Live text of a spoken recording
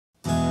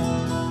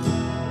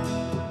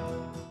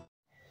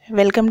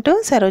Welcome to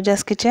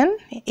Saroja's kitchen.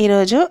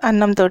 ఈరోజు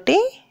అన్నం తోటి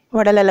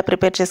వడలు ఎలా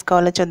ప్రిపేర్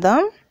చేసుకోవాలో చూద్దాం.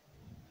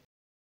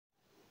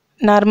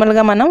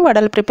 నార్మల్గా మనం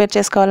వడలు ప్రిపేర్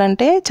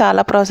చేసుకోవాలంటే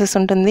చాలా ప్రాసెస్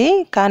ఉంటుంది,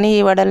 కానీ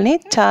ఈ వడల్ని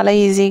చాలా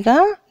ఈజీగా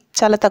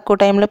చాలా తక్కువ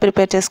టైంలో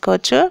ప్రిపేర్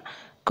చేసుకోవచ్చు.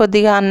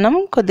 కొద్దిగా అన్నం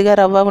కొద్దిగా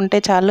రవ్వ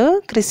ఉంటే చాలు,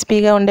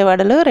 క్రిస్పీగా ఉండే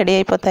వడలు రెడీ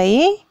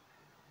అయిపోతాయి.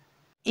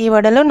 ఈ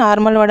వడలు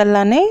నార్మల్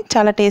వడల్లానే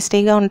చాలా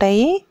టేస్టీగా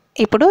ఉంటాయి.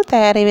 ఇప్పుడు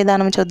తయారీ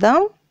విధానం చూద్దాం.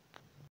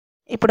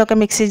 ఇప్పుడు ఒక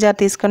మిక్సీ జార్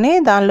తీసుకొని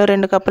దానిలో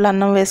 2 కప్పుల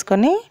అన్నం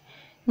వేసుకొని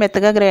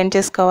మెత్తగా గ్రైండ్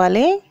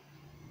చేసుకోవాలి.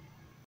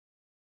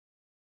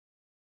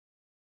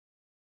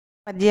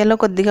 మధ్యలో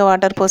కొద్దిగా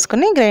వాటర్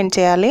పోసుకొని గ్రైండ్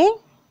చేయాలి.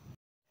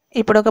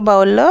 ఇప్పుడు ఒక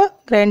బౌల్లో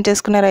గ్రైండ్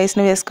చేసుకున్న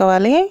రైస్ని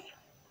వేసుకోవాలి.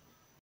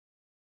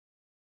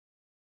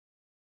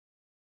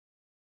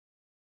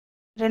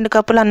 రెండు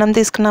కప్పులు అన్నం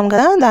తీసుకున్నాం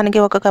కదా,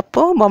 దానికి 1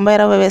 కప్పు బొంబాయి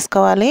రవ్వ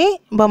వేసుకోవాలి.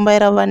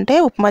 బొంబాయి రవ్వ అంటే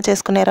ఉప్మా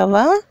చేసుకునే రవ్వ.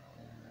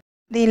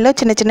 దీనిలో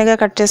చిన్న చిన్నగా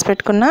కట్ చేసి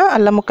పెట్టుకున్న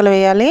అల్లం ముక్కలు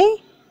వేయాలి.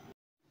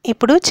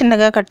 ఇప్పుడు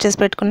చిన్నగా కట్ చేసి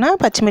పెట్టుకున్న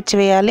పచ్చిమిర్చి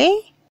వేయాలి.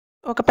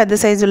 ఒక పెద్ద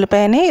సైజు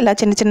ఉల్లిపాయని ఇలా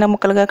చిన్న చిన్న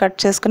ముక్కలుగా కట్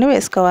చేసుకుని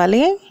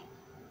వేసుకోవాలి.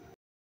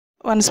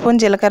 1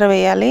 స్పూన్ జీలకర్ర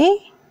వేయాలి.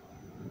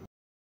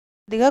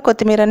 కొద్దిగా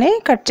కొత్తిమీరని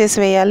కట్ చేసి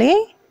వేయాలి.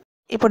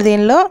 ఇప్పుడు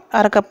దీనిలో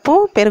 1/2 కప్పు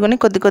పెరుగుని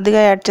కొద్ది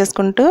కొద్దిగా యాడ్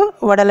చేసుకుంటూ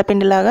వడల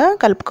పిండిలాగా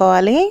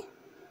కలుపుకోవాలి.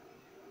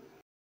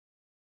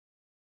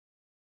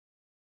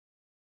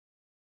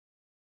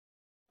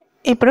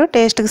 ఇప్పుడు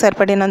టేస్ట్కి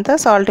సరిపడినంత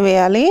సాల్ట్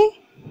వేయాలి.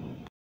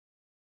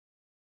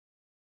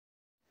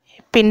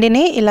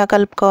 పిండిని ఇలా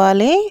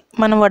కలుపుకోవాలి.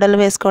 మనం వడలు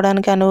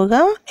వేసుకోవడానికి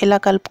అనువుగా ఇలా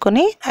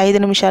కలుపుకొని 5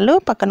 నిమిషాలు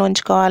పక్కన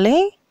ఉంచుకోవాలి.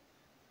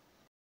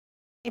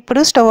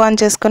 ఇప్పుడు స్టవ్ ఆన్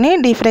చేసుకొని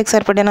డీప్ ఫ్రైకి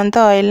సరిపడినంత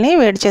ఆయిల్ని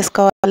వేడి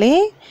చేసుకోవాలి.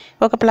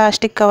 ఒక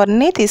ప్లాస్టిక్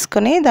కవర్ని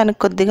తీసుకొని దానికి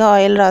కొద్దిగా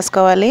ఆయిల్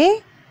రాసుకోవాలి.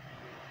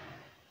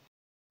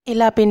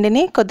 ఇలా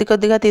పిండిని కొద్ది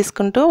కొద్దిగా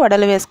తీసుకుంటూ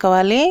వడలు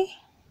వేసుకోవాలి.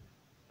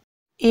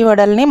 ఈ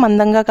వడల్ని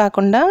మందంగా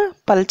కాకుండా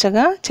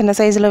పల్చగా చిన్న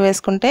సైజులో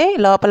వేసుకుంటే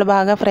లోపల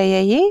బాగా ఫ్రై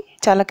అయ్యి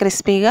చాలా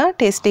క్రిస్పీగా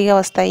టేస్టీగా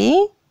వస్తాయి.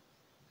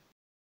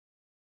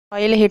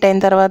 ఆయిల్ హీట్ అయిన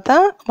తర్వాత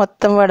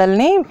మొత్తం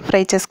వడల్ని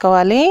ఫ్రై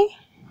చేసుకోవాలి.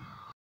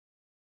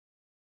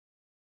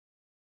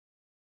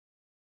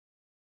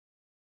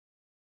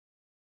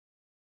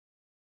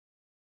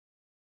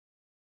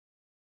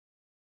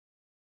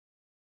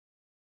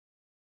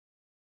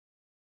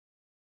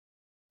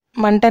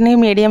 మంటని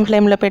మీడియం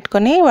ఫ్లేమ్లో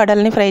పెట్టుకొని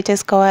వడల్ని ఫ్రై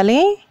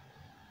చేసుకోవాలి.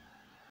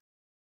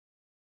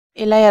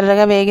 ఇలా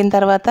ఎర్రగా వేగిన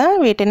తర్వాత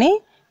వీటిని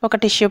ఒక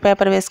టిష్యూ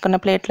పేపర్ వేసుకున్న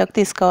ప్లేట్లోకి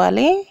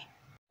తీసుకోవాలి.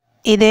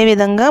 ఇదే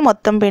విధంగా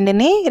మొత్తం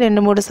పిండిని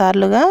 2-3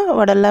 సార్లుగా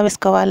వడల్లా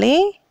వేసుకోవాలి.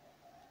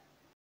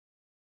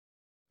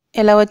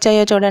 ఎలా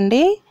వచ్చాయో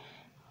చూడండి.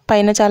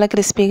 పైన చాలా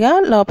క్రిస్పీగా,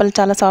 లోపల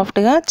చాలా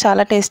సాఫ్ట్గా,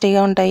 చాలా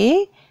టేస్టీగా ఉంటాయి.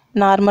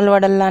 నార్మల్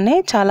వడల్లానే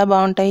చాలా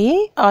బాగుంటాయి.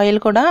 ఆయిల్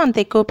కూడా అంత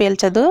ఎక్కువ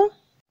పీల్చదు.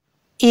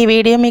 ఈ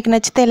వీడియో మీకు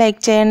నచ్చితే లైక్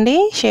చేయండి,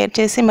 షేర్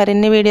చేసి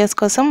మరిన్ని వీడియోస్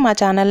కోసం మా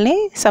ఛానల్ని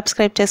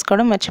సబ్స్క్రైబ్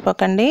చేసుకోవడం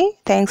మర్చిపోకండి.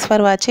 Thanks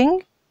for watching.